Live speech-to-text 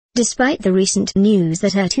Despite the recent news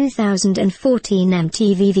that her 2014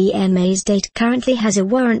 MTV VMAs date currently has a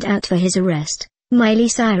warrant out for his arrest, Miley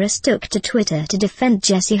Cyrus took to Twitter to defend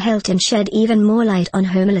Jessie Helt and shed even more light on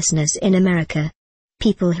homelessness in America.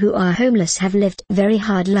 People who are homeless have lived very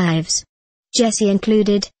hard lives. Jessie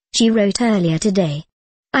included, she wrote earlier today.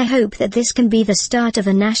 I hope that this can be the start of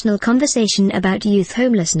a national conversation about youth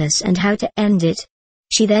homelessness and how to end it.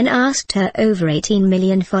 She then asked her over 18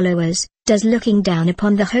 million followers, does looking down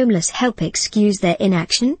upon the homeless help excuse their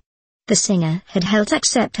inaction? The singer had helped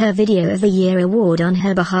accept her Video of the Year award on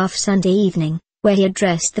her behalf Sunday evening, where he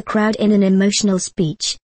addressed the crowd in an emotional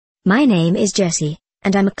speech. My name is Jessie,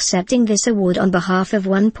 and I'm accepting this award on behalf of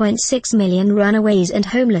 1.6 million runaways and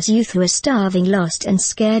homeless youth who are starving, lost and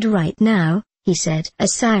scared right now, he said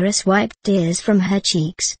as Cyrus wiped tears from her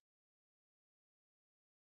cheeks.